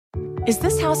Is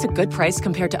this house a good price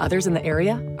compared to others in the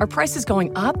area? Are prices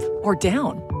going up or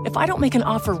down? If I don't make an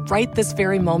offer right this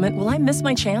very moment, will I miss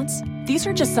my chance? These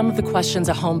are just some of the questions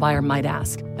a home buyer might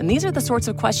ask. And these are the sorts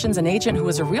of questions an agent who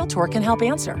is a Realtor can help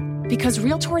answer. Because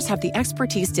Realtors have the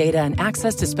expertise, data, and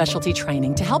access to specialty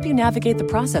training to help you navigate the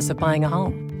process of buying a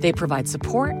home. They provide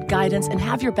support, guidance, and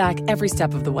have your back every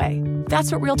step of the way.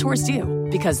 That's what Realtors do,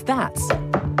 because that's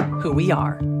who we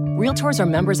are. Realtors are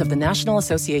members of the National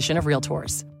Association of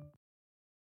Realtors.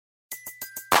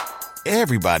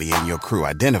 Everybody in your crew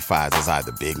identifies as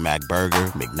either Big Mac Burger,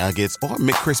 McNuggets, or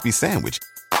McCrispy Sandwich.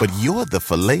 But you're the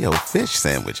Filet-O-Fish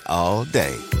Sandwich all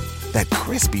day. That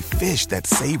crispy fish, that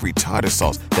savory tartar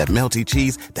sauce, that melty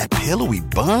cheese, that pillowy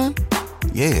bun.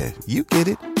 Yeah, you get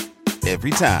it.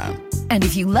 Every time. And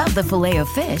if you love the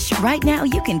Filet-O-Fish, right now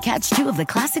you can catch two of the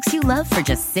classics you love for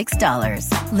just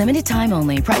 $6. Limited time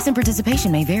only. Price and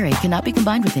participation may vary. Cannot be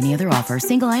combined with any other offer.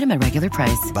 Single item at regular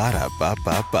price.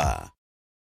 Ba-da-ba-ba-ba.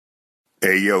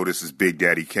 Hey, yo, this is Big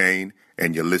Daddy Kane,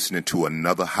 and you're listening to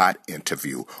another hot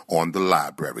interview on The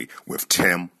Library with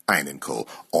Tim Einenkel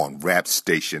on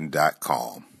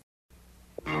rapstation.com.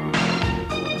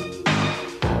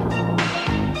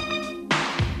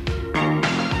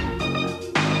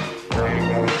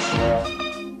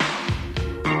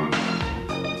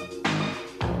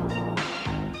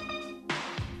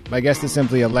 My guest is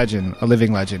simply a legend, a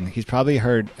living legend. He's probably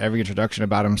heard every introduction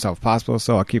about himself possible,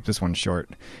 so I'll keep this one short.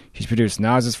 He's produced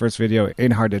Nas's first video,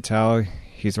 Ain't Hard to Tell.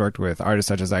 He's worked with artists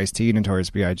such as Ice-T, Notorious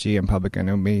B.I.G., and Public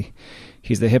Enemy.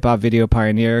 He's the hip-hop video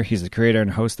pioneer. He's the creator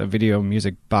and host of Video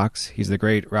Music Box. He's the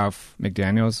great Ralph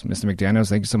McDaniels. Mr. McDaniels,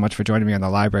 thank you so much for joining me on The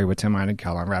Library with Tim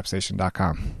Einenkel on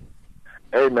rapstation.com.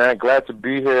 Hey, man, glad to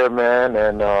be here, man,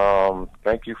 and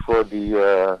thank you for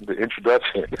the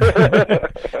introduction.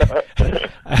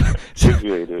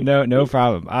 Appreciate it. No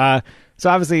problem. So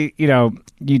obviously,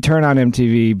 you turn on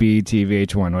MTV, BET,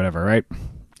 VH1, whatever, right?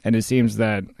 And it seems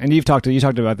that, and you talked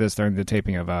about this during the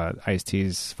taping of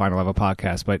Ice-T's Final Level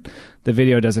podcast, but the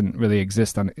video doesn't really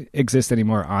exist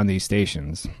anymore on these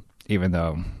stations, even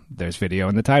though there's video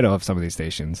in the title of some of these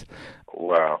stations.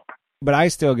 Wow. But I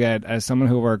still get, as someone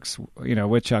who works,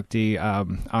 with Chuck D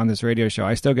on this radio show,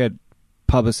 I still get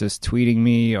publicists tweeting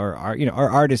me or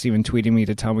artists even tweeting me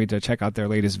to tell me to check out their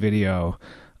latest video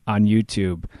on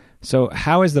YouTube. So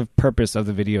how has the purpose of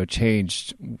the video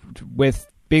changed with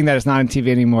being that it's not on TV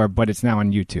anymore, but it's now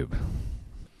on YouTube?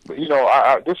 This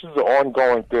is an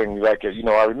ongoing thing. Like, I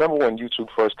remember when YouTube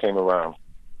first came around,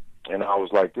 and I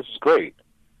was like, this is great.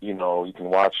 You can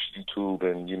watch YouTube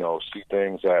and, see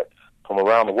things that from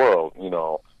around the world,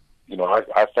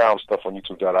 I found stuff on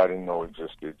YouTube that I didn't know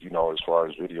existed, as far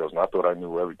as videos, and I thought I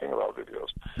knew everything about videos.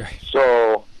 Right.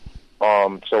 So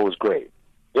it was great.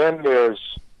 Then there's,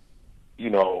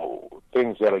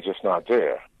 things that are just not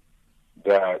there.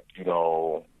 That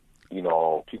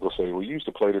people say, well, you used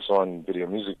to play this on Video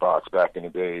Music Box back in the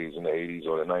days, in the 80s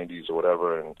or the 90s or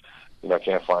whatever, and I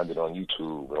can't find it on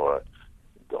YouTube. Or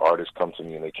the artists come to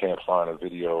me and they can't find a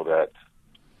video that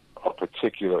a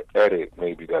particular edit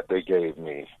maybe that they gave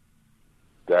me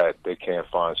that they can't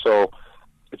find. So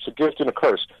it's a gift and a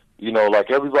curse.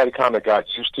 Like everybody kind of got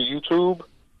used to YouTube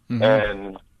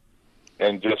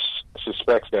and just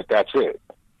suspects that that's it.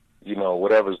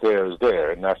 Whatever's there is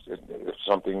there, and that's it's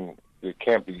something. It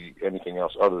can't be anything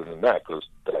else other than that because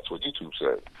that's what YouTube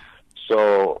said.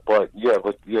 So, but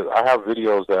I have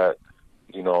videos that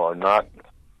are not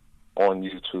on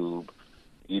YouTube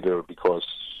either because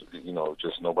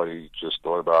just nobody just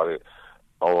thought about it,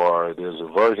 or there's a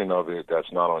version of it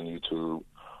that's not on YouTube,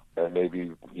 and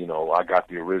maybe I got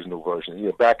the original version.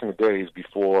 Back in the days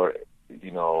before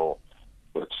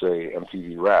let's say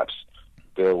MTV Raps,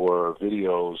 there were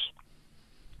videos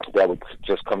that would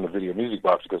just come to Video Music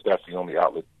Box because that's the only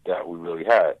outlet that we really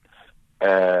had.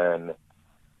 And,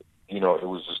 it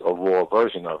was just a raw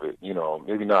version of it,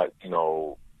 maybe not,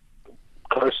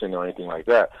 cursing or anything like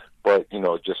that, but,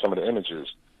 just some of the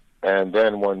images. And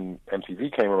then when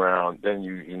MTV came around, then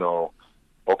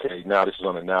okay, now this is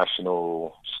on a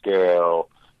national scale,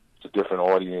 it's a different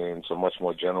audience, a much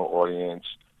more general audience,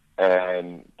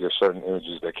 and there's certain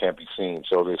images that can't be seen.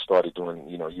 So they started doing,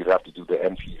 you'd have to do the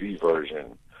MTV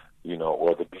version,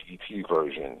 or the BET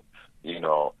version,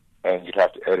 and you'd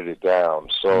have to edit it down.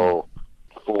 So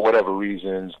for whatever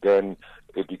reasons, then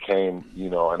it became,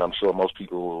 and I'm sure most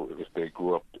people, if they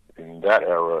grew up in that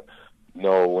era,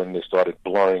 know when they started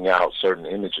blurring out certain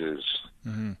images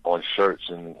on shirts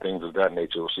and things of that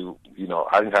nature. So,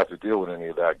 I didn't have to deal with any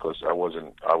of that because I was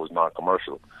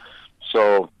non-commercial.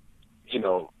 So,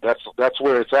 that's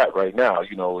where it's at right now.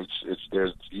 It's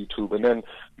there's YouTube, and then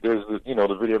there's the, you know,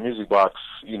 the Video Music Box,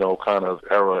 you know, kind of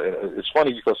era. And it's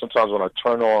funny because sometimes when I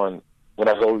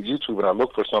go to YouTube and I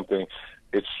look for something,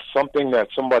 it's something that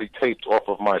somebody taped off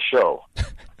of my show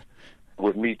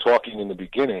with me talking in the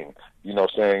beginning, you know,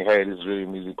 saying, hey, this is Video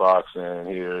Music Box and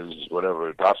here's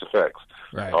whatever, DOS Effects.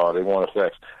 Right. They want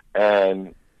effects.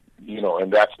 And, you know,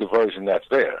 and that's the version that's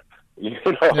there, you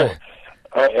know. Yeah.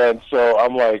 And so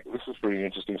I'm like, this is pretty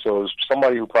interesting. So it was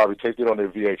somebody who probably taped it on their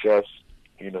VHS,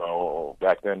 you know,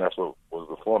 back then that's what was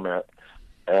the format.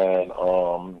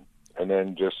 And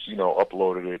then just, you know,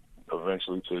 uploaded it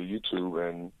eventually to YouTube,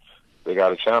 and they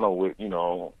got a channel with, you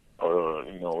know,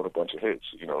 with a bunch of hits,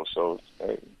 you know, so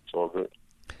hey, it's all good.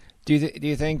 Do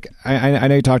you think, I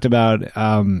know you talked about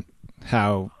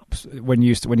how when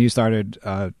you started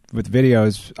with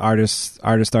videos, artists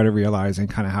started realizing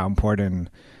kind of how important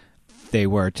they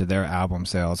were to their album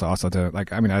sales, also to,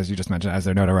 like, I mean, as you just mentioned, as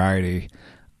their notoriety.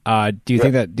 Do you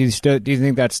think that do you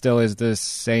think that still is the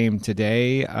same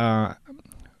today,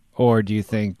 or do you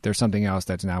think there's something else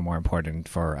that's now more important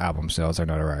for album sales or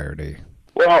notoriety?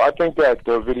 Well, I think that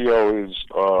the video is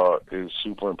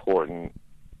super important.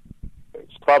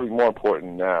 It's probably more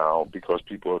important now because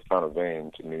people are kind of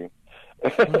vain to me.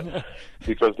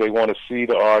 Because they want to see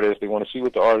the artist, they want to see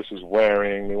what the artist is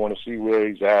wearing, they want to see where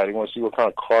he's at, they want to see what kind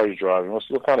of car he's driving, they want to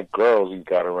see what kind of girls he's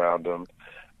got around him,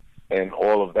 and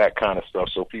all of that kind of stuff.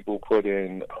 So people put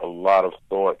in a lot of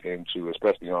thought into,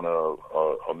 especially on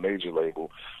a major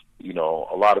label, you know,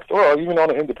 a lot of thought, or even on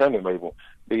an independent label,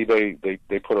 they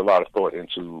put a lot of thought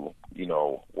into, you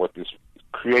know,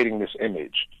 creating this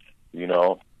image, you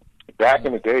know. Back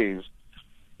in the days,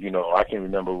 you know, I can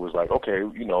remember it was like, okay,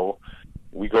 you know,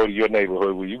 we go to your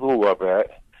neighborhood where you grew up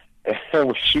at, and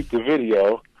we shoot the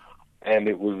video, and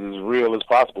it was as real as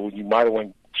possible. You might have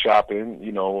went shopping,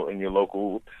 you know, in your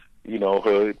local, you know,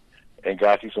 hood, and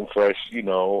got you some fresh, you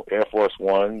know, Air Force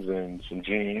Ones and some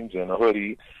jeans and a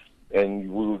hoodie,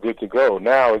 and we were good to go.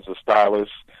 Now it's a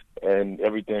stylist and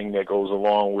everything that goes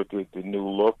along with the new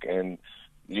look, and,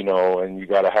 you know, and you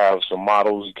got to have some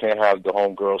models. You can't have the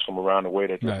homegirls from around the way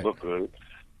that just look good,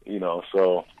 you know,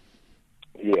 so...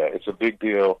 Yeah, it's a big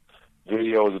deal.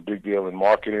 Video is a big deal in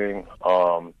marketing.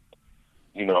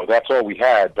 You know, that's all we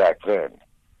had back then,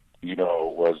 you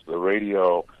know, was the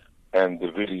radio and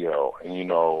the video. And, you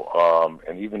know,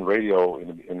 and even radio in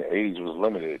the 80s was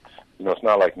limited. You know, it's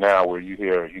not like now where you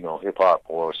hear, you know, hip-hop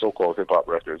or so-called hip-hop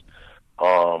records,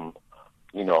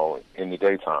 you know, in the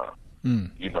daytime.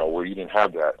 You know, where you didn't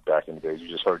have that back in the days. You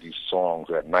just heard these songs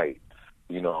at night,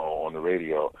 you know, on the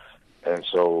radio. And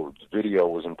so video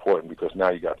was important because now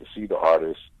you got to see the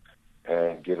artist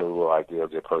and get a little idea of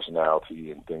their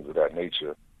personality and things of that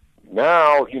nature.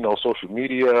 Now, you know, social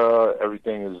media,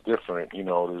 everything is different. You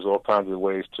know, there's all kinds of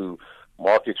ways to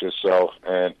market yourself,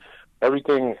 and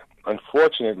everything,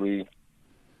 unfortunately,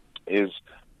 is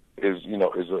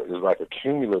like a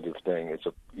cumulative thing. It's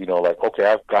a, you know, like, okay,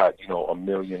 I've got, you know, 1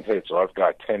 million hits, or I've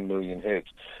got 10 million hits,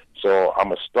 so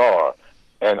I'm a star.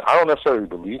 And I don't necessarily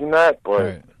believe in that,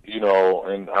 but, you know,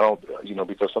 and I don't, you know,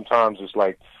 because sometimes it's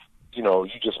like, you know,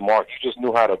 you just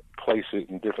knew how to place it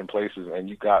in different places and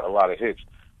you got a lot of hits.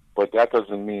 But that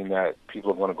doesn't mean that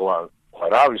people are going to go out,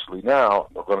 quite obviously now,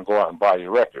 they're going to go out and buy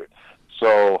your record.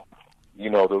 So, you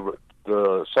know,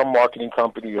 some marketing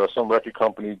company or some record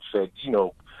company said, you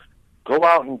know, go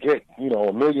out and get, you know,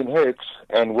 1 million hits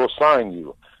and we'll sign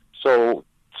you. So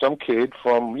some kid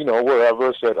from, you know,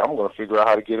 wherever said, I'm going to figure out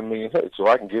how to get 1 million hits so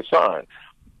I can get signed.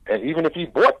 And even if he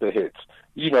bought the hits,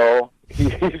 you know, he's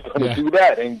going to do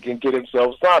that and get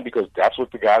himself signed because that's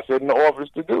what the guy said in the office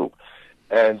to do.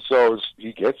 And so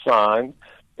he gets signed,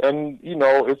 and, you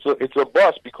know, it's a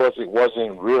bust because it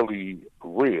wasn't really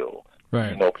real.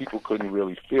 Right. You know, people couldn't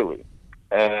really feel it.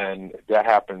 And that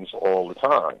happens all the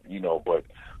time, you know, but,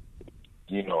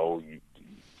 you know,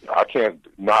 I can't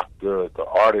knock the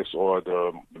artist or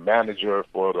the manager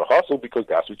for the hustle because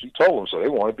that's what you told them. So they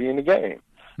want to be in the game.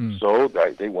 So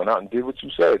they went out and did what you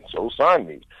said. So sign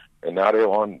me. And now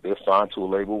they're signed to a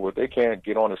label where they can't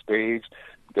get on a stage.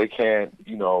 They can't,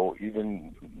 you know,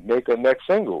 even make a next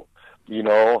single, you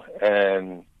know.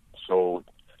 And so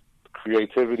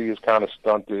creativity is kind of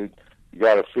stunted. You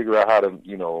got to figure out how to,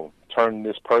 you know, turn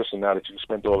this person, now that you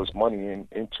spent all this money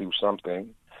into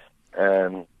something.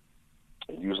 And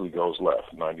it usually goes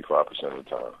left 95% of the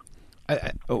time.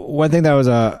 One thing that was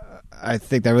I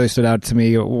think that really stood out to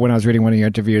me when I was reading one of your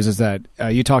interviews is that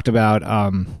you talked about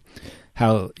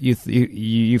how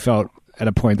you felt at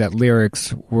a point that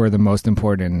lyrics were the most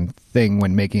important thing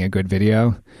when making a good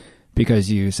video,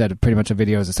 because you said pretty much a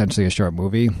video is essentially a short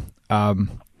movie.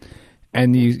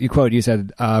 And you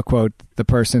said, quote, the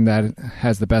person that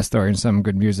has the best story and some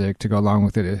good music to go along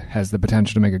with it has the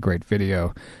potential to make a great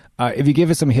video. If you give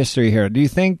us some history here, do you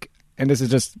think, and this is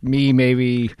just me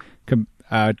maybe,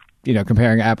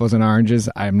 comparing apples and oranges,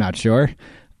 I'm not sure.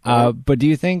 But do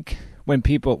you think when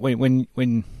people, when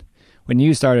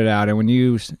you started out and when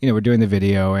you were doing the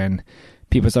video and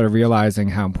people started realizing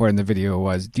how important the video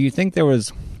was, do you think there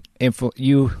was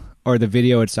you or the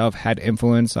video itself had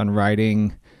influence on the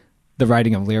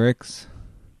writing of lyrics?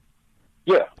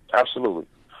 Yeah, absolutely.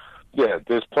 Yeah,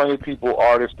 there's plenty of people,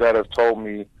 artists, that have told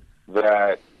me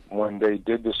that when they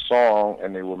did the song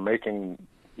and they were making,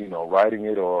 writing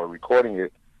it or recording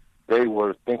it, they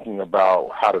were thinking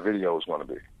about how the video was going to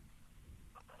be.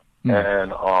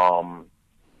 And,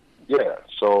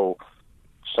 so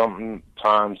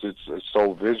sometimes it's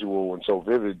so visual and so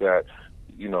vivid that,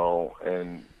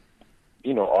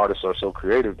 artists are so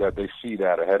creative that they see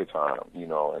that ahead of time,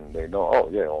 and they know, oh,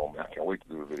 yeah, man, I can't wait to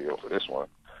do a video for this one,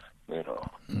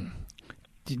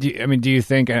 Do you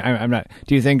think,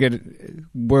 do you think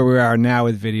where we are now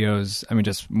with videos,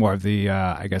 just more of the,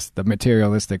 the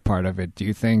materialistic part of it, do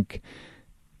you think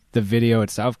the video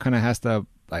itself kind of has to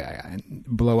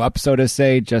blow up, so to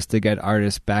say, just to get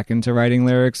artists back into writing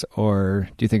lyrics? Or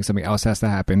do you think something else has to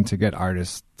happen to get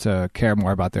artists to care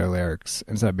more about their lyrics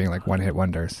instead of being like one-hit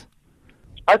wonders?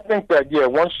 I think that,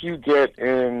 once you get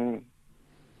in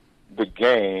the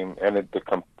game and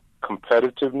the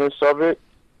competitiveness of it,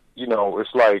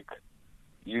 it's like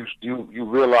you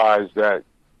realize that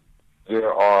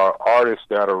there are artists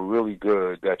that are really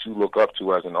good that you look up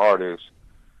to as an artist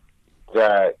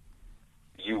that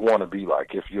you want to be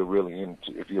like if you're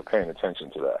paying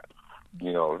attention to that.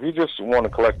 If you just want to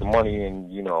collect the money and,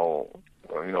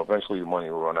 eventually the money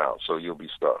will run out, so you'll be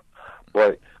stuck.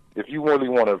 But if you really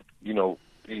want to,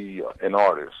 be an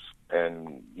artist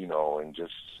and, and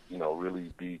just,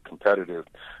 really be competitive,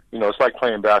 it's like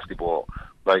playing basketball.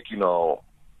 Like,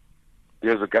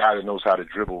 there's a guy that knows how to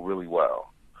dribble really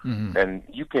well. Mm-hmm. And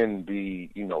you can be,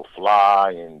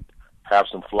 fly and have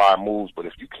some fly moves, but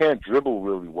if you can't dribble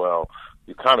really well,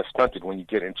 you're kind of stunted when you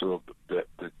get into the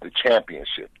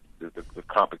championship, the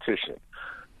competition.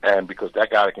 And because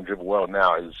that guy that can dribble well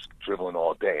now is dribbling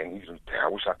all day, and he's, I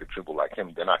wish I could dribble like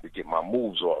him, then I could get my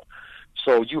moves off.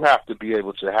 So you have to be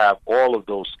able to have all of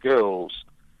those skills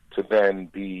to then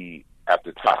be at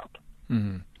the top.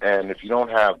 Mm-hmm. And if you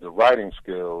don't have the writing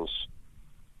skills,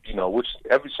 which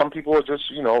some people are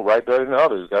just, write better than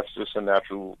others. That's just a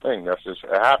natural thing. It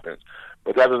happens.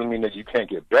 But that doesn't mean that you can't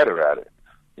get better at it,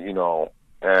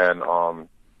 And,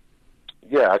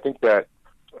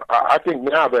 I think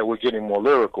now that we're getting more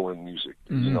lyrical in music,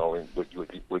 mm-hmm.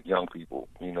 With young people,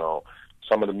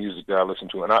 some of the music that I listen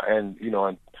to, and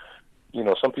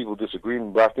some people disagree with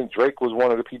me, but I think Drake was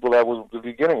one of the people that was the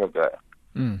beginning of that.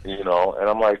 And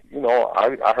I'm like,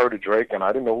 I heard of Drake and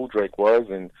I didn't know who Drake was,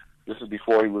 and this is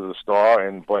before he was a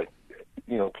star, but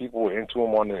people were into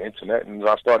him on the internet, and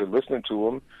I started listening to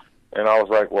him, and I was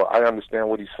like, well, I understand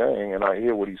what he's saying, and I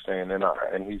hear what he's saying,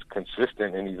 and he's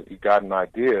consistent, and he got an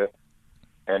idea,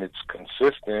 and it's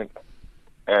consistent,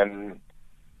 and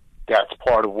that's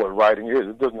part of what writing is.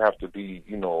 It doesn't have to be,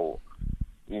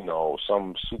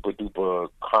 some super duper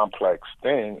complex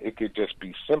thing. It could just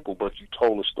be simple, but you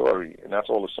told a story, and that's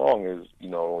all the song is,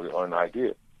 or an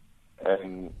idea.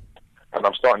 And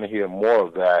I'm starting to hear more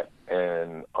of that,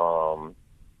 and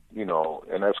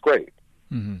and that's great.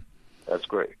 Mm-hmm. That's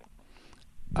great.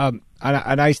 On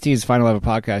Ice-T's Final Level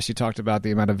podcast, you talked about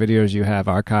the amount of videos you have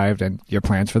archived and your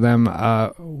plans for them.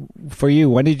 For you,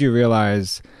 when did you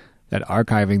realize that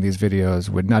archiving these videos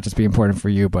would not just be important for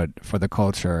you, but for the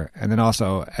culture? And then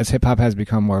also, as hip-hop has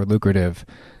become more lucrative,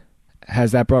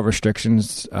 has that brought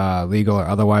restrictions, legal or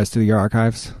otherwise, to your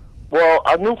archives? Well,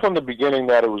 I knew from the beginning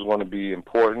that it was going to be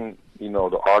important, the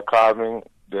archiving.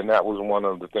 Then that was one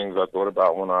of the things I thought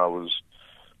about when I was,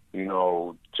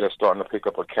 just starting to pick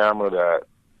up a camera, that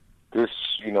this,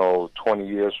 20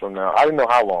 years from now, I didn't know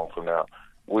how long from now,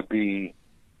 would be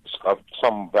of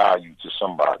some value to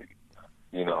somebody,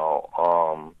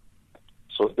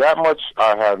 So that much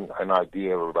I had an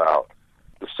idea about.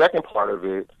 The second part of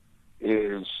it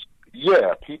is,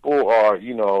 people are,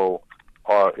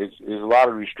 there's a lot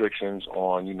of restrictions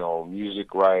on,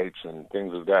 music rights and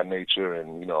things of that nature,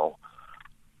 and,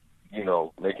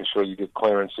 making sure you get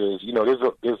clearances.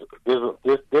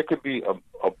 There could be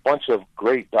a bunch of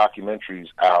great documentaries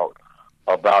out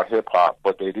about hip hop,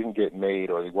 but they didn't get made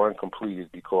or they weren't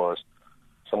completed because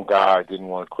some guy didn't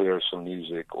want to clear some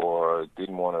music or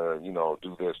didn't want to,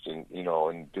 do this and,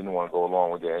 and didn't want to go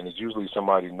along with it. And it's usually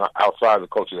somebody not outside the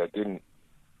culture that didn't,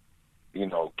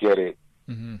 get it,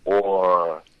 mm-hmm.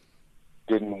 or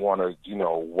didn't want to,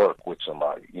 work with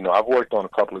somebody. I've worked on a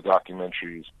couple of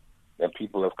documentaries, and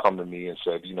people have come to me and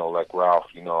said, like, Ralph,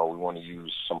 we want to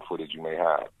use some footage you may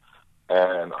have.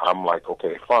 And I'm like,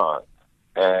 okay, fine.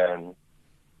 And,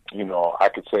 I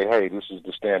could say, hey, this is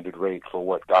the standard rate for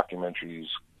what documentaries,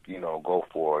 go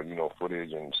for,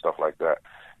 footage and stuff like that.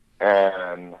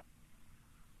 And,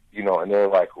 and they're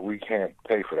like, we can't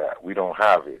pay for that. We don't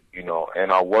have it,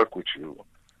 and I'll work with you,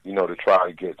 to try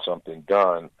to get something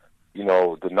done.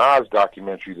 The Nas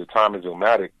documentary, The Time Is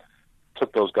Illmatic,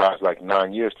 took those guys like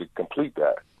 9 years to complete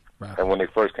that. Wow. And when they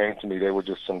first came to me, they were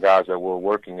just some guys that were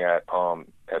working at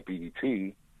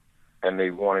BET, and they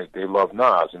loved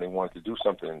Nas, and they wanted to do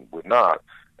something with Nas.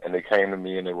 And they came to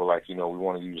me and they were like, we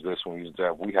want to use this, we want to use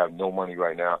that. We have no money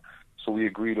right now. So we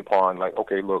agreed upon, like,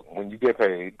 okay, look, when you get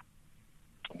paid,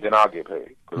 then I'll get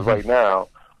paid. Because right now,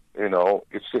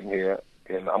 it's sitting here,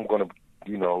 and I'm going to,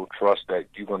 trust that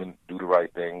you're going to do the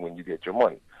right thing when you get your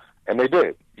money. And they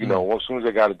did. As soon as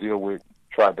they got a deal with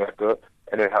Tribeca,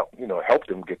 and it helped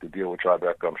them get the deal with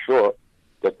Tribeca, I'm sure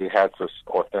that they had such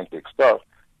authentic stuff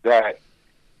that,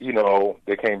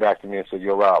 they came back to me and said,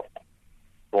 yo, Ralph,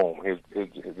 boom, this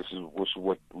is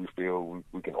what we feel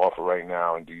we can offer right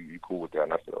now, and you cool with that?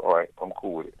 And I said, all right, I'm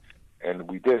cool with it. And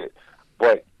we did it.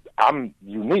 But I'm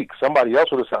unique. Somebody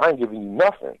else would have said, I ain't giving you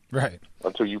nothing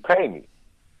until you pay me.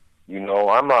 I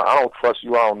don't trust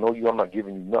you. I don't know you. I'm not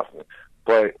giving you nothing.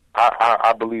 But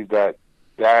I believe that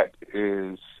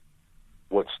is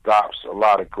what stops a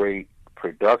lot of great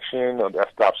production, or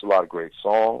that stops a lot of great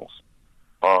songs.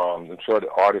 I'm sure the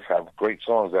artists have great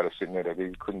songs that are sitting there that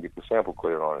they couldn't get the sample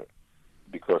cleared on it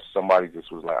because somebody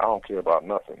just was like, I don't care about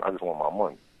nothing. I just want my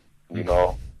money,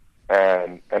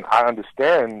 And I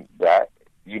understand that,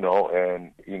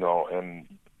 and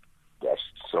that's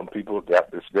some people, that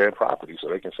it's their property, so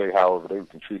they can say however they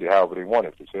can treat it however they want.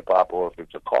 If it's hip hop or if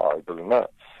it's a car, it doesn't matter.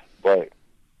 But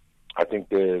I think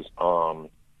there's,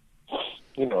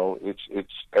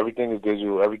 it's everything is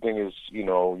digital. Everything is,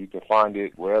 you can find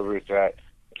it wherever it's at.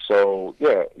 So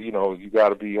yeah, you got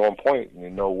to be on point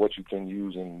and know what you can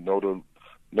use and know the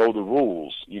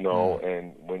rules,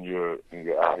 and when you're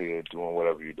out here doing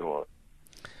whatever you're doing.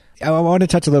 I want to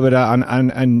touch a little bit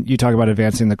on you talk about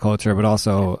advancing the culture, but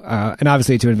also, and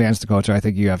obviously to advance the culture, I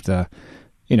think you have to,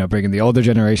 bring in the older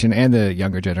generation and the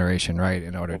younger generation, right,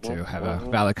 in order to have a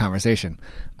valid conversation.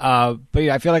 But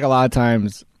yeah, I feel like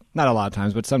not a lot of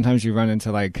times, but sometimes you run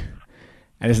into like,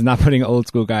 and this is not putting old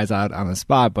school guys out on the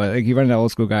spot, but like you run into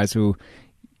old school guys who,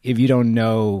 if you don't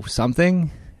know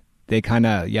something, they kind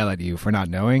of yell at you for not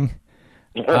knowing.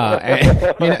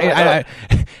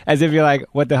 As if you're like,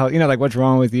 what the hell, like what's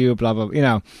wrong with you, blah,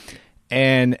 blah,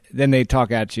 and then they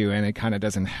talk at you and it kind of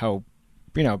doesn't help,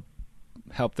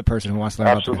 help the person who wants to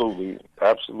learn.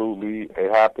 Absolutely.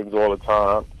 It happens all the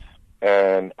time.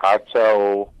 And I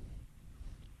tell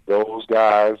those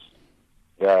guys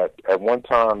that at one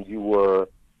time you were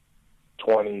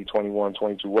 20, 21,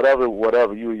 22, whatever,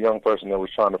 you were a young person that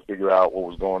was trying to figure out what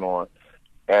was going on.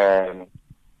 And,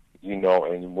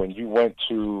 and when you went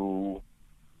to,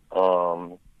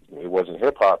 it wasn't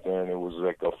hip-hop then, it was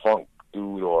like a funk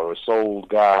dude or a soul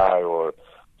guy or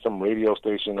some radio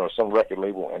station or some record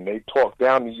label, and they talked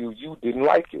down to you, you didn't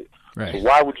like it. Right. So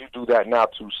why would you do that now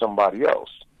to somebody else?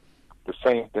 The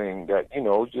same thing that,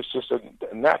 it's just a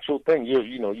natural thing.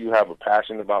 You have a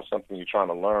passion about something, you're trying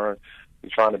to learn,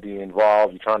 you're trying to be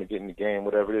involved, you're trying to get in the game,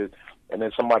 whatever it is, and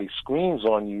then somebody screams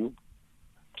on you,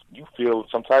 you feel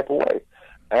some type of way.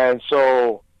 And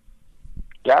so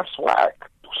that's whack.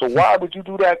 So why would you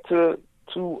do that to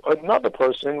another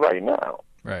person right now?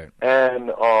 Right.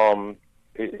 And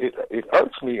it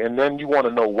irks me. And then you want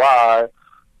to know why,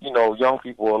 young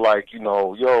people are like,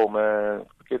 yo, man,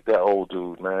 forget that old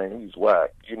dude, man. He's whack,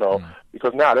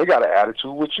 because now they got an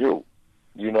attitude with you,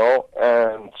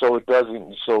 and so it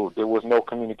doesn't, so there was no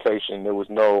communication. There was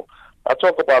no, I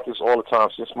talk about this all the time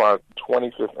since my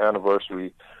 25th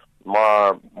anniversary.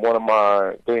 One of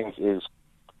my things is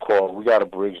called, we got to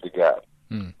bridge the gap.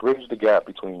 Bridge the gap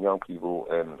between young people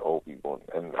and old people.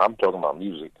 And I'm talking about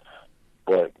music,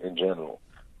 but in general.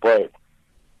 But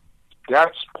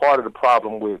that's part of the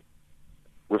problem with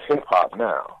hip-hop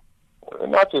now.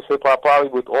 And not just hip-hop, probably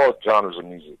with all genres of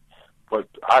music. But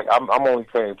I'm only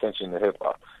paying attention to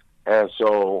hip-hop. And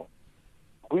so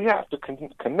we have to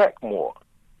connect more,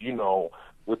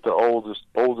 with the older,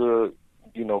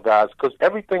 guys. Because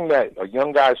everything that a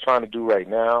young guy is trying to do right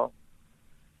now,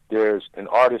 there's an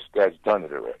artist that's done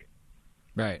it already.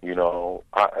 Right.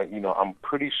 I'm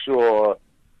pretty sure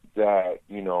that,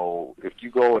 if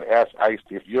you go and ask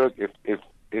Ice-T,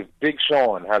 if Big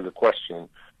Sean has a question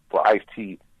for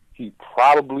Ice-T, he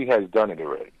probably has done it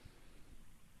already.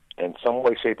 in some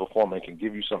way, shape, or form, and can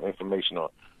give you some information on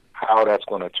how that's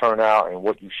going to turn out and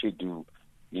what you should do,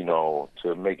 you know,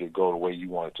 to make it go the way you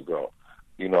want it to go.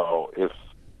 You know, if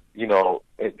you know,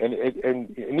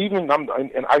 and even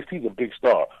and Ice-T's a big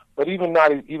star, but even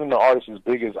the artists as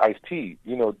big as Ice-T,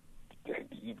 you know,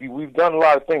 we've done a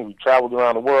lot of things. We've traveled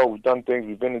around the world. We've done things.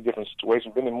 We've been in different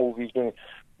situations. Been in movies. Been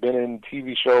in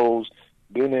TV shows.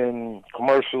 Been in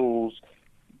commercials.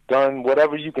 Done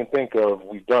whatever you can think of.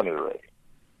 We've done it already,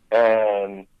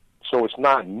 and so it's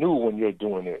not new when you're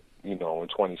doing it, you know, in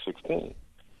 2016,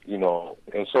 you know.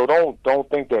 And so don't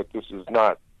think that this is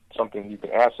not something you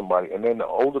can ask somebody. And then the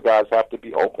older guys have to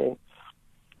be open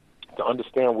to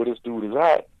understand where this dude is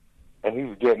at, and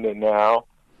he's getting it now,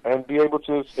 and be able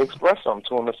to express something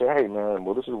to him and say, hey, man,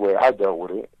 well, this is where I dealt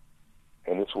with it,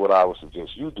 and it's what I would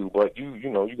suggest you do. But you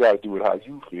know, you got to do it how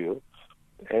you feel,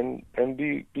 and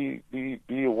be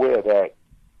aware that,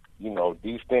 you know,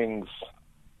 these things,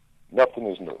 nothing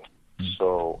is new.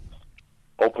 So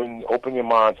open your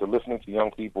mind to listening to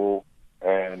young people,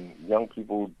 and young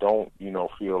people don't, you know,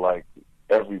 feel like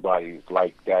everybody's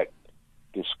like that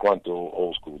disgruntled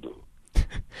old school dude.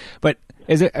 But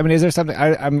is there something,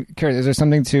 I'm curious, is there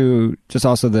something to just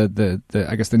also the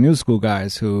I guess the new school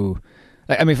guys who,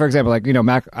 I mean, for example, like, you know,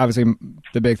 Mac, obviously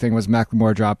the big thing was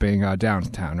Macklemore dropping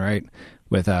Downtown, right?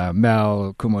 With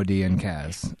Mel, Kumo D, and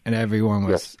Kaz. And everyone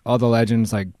was, all the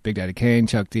legends like Big Daddy Kane,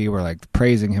 Chuck D were like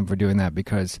praising him for doing that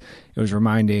because it was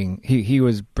reminding, he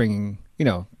was bringing, you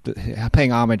know,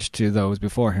 paying homage to those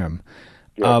before him.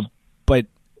 Yes. But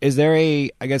is there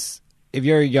I guess, if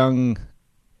you're a young,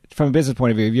 from a business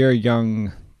point of view, if you're a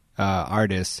young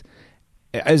artist,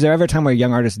 is there ever a time where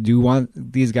young artists do want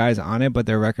these guys on it, but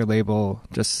their record label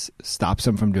just stops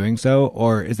them from doing so?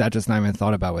 Or is that just not even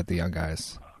thought about with the young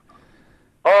guys?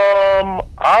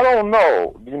 I don't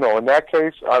know. You know, in that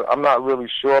case, I'm not really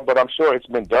sure, but I'm sure it's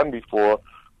been done before.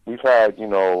 We've had, you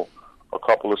know, a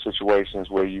couple of situations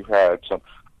where you've had some.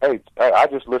 Hey, I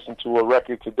just listened to a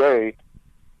record today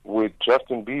with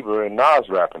Justin Bieber and Nas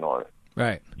rapping on it.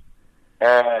 Right.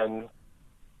 And,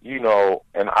 you know,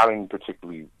 and I didn't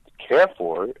particularly care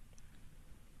for it,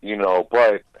 you know,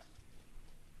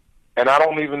 and I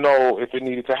don't even know if it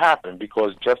needed to happen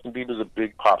because Justin Bieber's a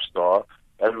big pop star.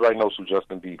 Everybody knows who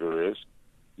Justin Bieber is.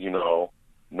 You know,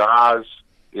 Nas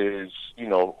is, you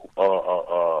know,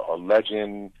 a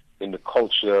legend in the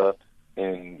culture,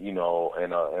 and, you know,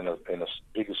 and a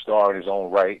bigger star in his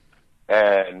own right.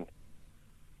 And,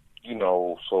 you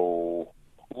know, so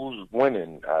who's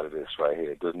winning out of this right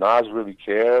here? Does Nas really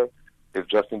care if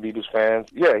Justin Bieber's fans?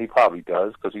 Yeah, he probably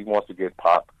does because he wants to get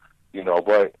pop, you know.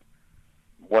 But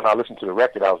when I listened to the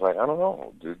record, I was like, I don't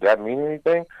know, did that mean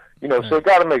anything? You know, so it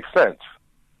got to make sense.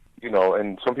 You know,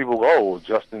 and some people go, oh,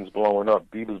 Justin's blowing up,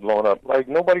 Bieber's blowing up. Like,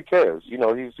 nobody cares. You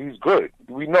know, he's good.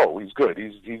 We know he's good.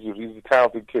 He's a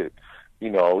talented kid. You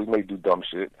know, he may do dumb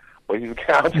shit, but he's a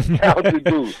talented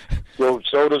dude.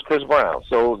 So does Chris Brown.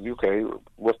 So, okay,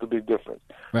 what's the big difference?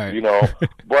 Right. You know,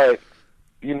 but,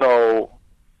 you know,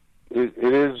 it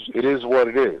is what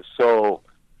it is. So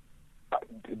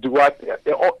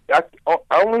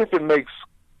only if it makes,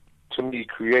 to me,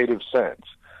 creative sense.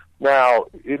 Now,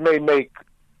 it may make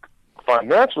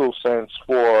financial sense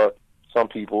for some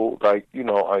people, like, you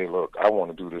know, hey, look, I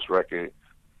want to do this record,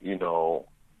 you know,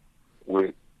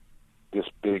 with this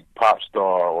big pop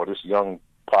star or this young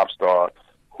pop star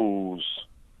who's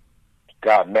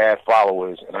got mad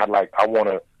followers, and I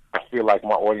feel like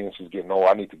my audience is getting old.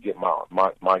 I need to get my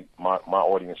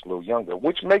audience a little younger,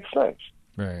 which makes sense.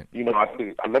 Right. You know,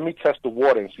 let me test the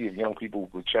water and see if young people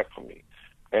will check for me.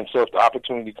 And so if the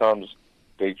opportunity comes,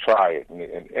 they try it,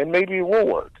 and maybe it will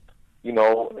work. You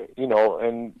know,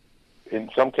 and in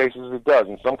some cases it does.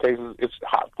 In some cases it's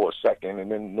hot for a second,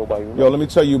 and then nobody knows. Yo, let me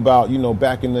tell you about, you know,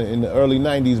 back in the early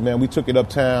 90s, man, we took it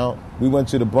uptown. We went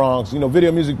to the Bronx. You know,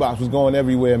 Video Music Box was going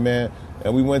everywhere, man.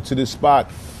 And we went to this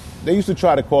spot. They used to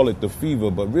try to call it The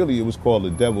Fever, but really it was called the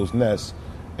Devil's Nest.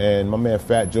 And my man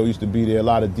Fat Joe used to be there. A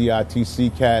lot of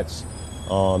DITC cats,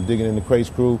 Digging in the Crates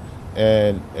crew.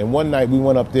 And one night we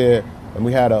went up there and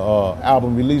we had a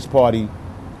album release party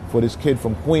for this kid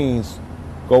from Queens,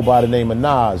 go by the name of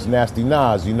Nas, Nasty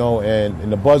Nas, you know, and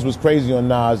the buzz was crazy on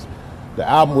Nas. The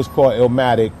album was called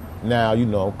Illmatic, now, you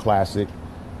know, classic.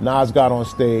 Nas got on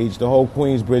stage, the whole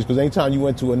Queensbridge, because anytime you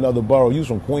went to another borough, you was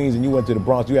from Queens and you went to the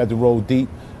Bronx, you had to roll deep,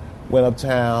 went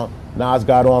uptown. Nas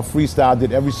got on, freestyle,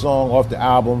 did every song off the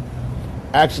album.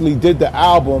 Actually did the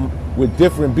album with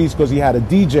different beats because he had a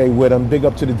DJ with him, big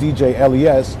up to the DJ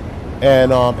LES.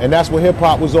 And that's what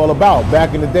hip-hop was all about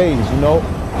back in the days, you know?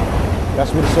 That's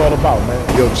what it's all about,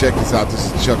 man. Yo, check this out. This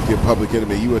is Chuck, your Public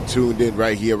Enemy. You are tuned in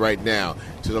right here, right now,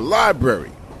 to the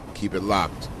library Keep it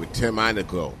locked with Tim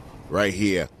Einenkel right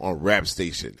here on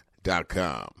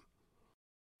rapstation.com.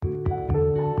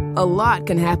 A lot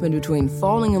can happen between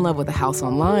falling in love with a house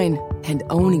online and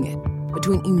owning it.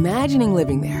 Between imagining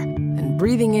living there and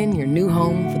breathing in your new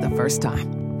home for the first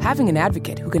time. Having an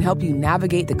advocate who can help you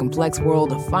navigate the complex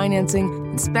world of financing,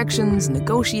 inspections,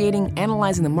 negotiating,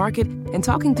 analyzing the market, and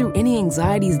talking through any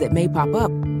anxieties that may pop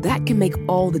up, that can make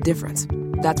all the difference.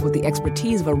 That's what the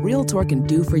expertise of a Realtor can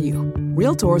do for you.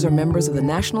 Realtors are members of the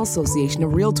National Association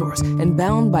of Realtors and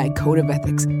bound by a code of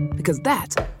ethics, because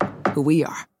that's who we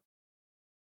are.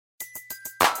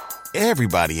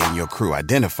 Everybody in your crew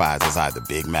identifies as either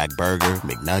Big Mac Burger,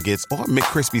 McNuggets, or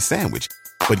McCrispy Sandwich.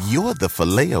 But you're the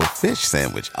Filet-O-Fish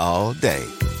Sandwich all day.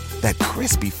 That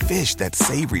crispy fish, that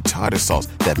savory tartar sauce,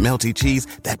 that melty cheese,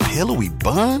 that pillowy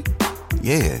bun.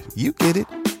 Yeah, you get it.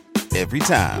 Every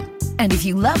time. And if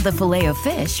you love the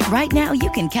Filet-O-Fish, right now you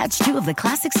can catch two of the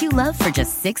classics you love for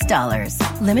just $6.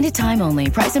 Limited time only.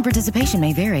 Price and participation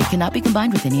may vary. Cannot be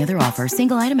combined with any other offer.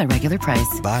 Single item at regular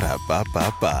price.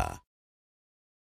 Ba-da-ba-ba-ba.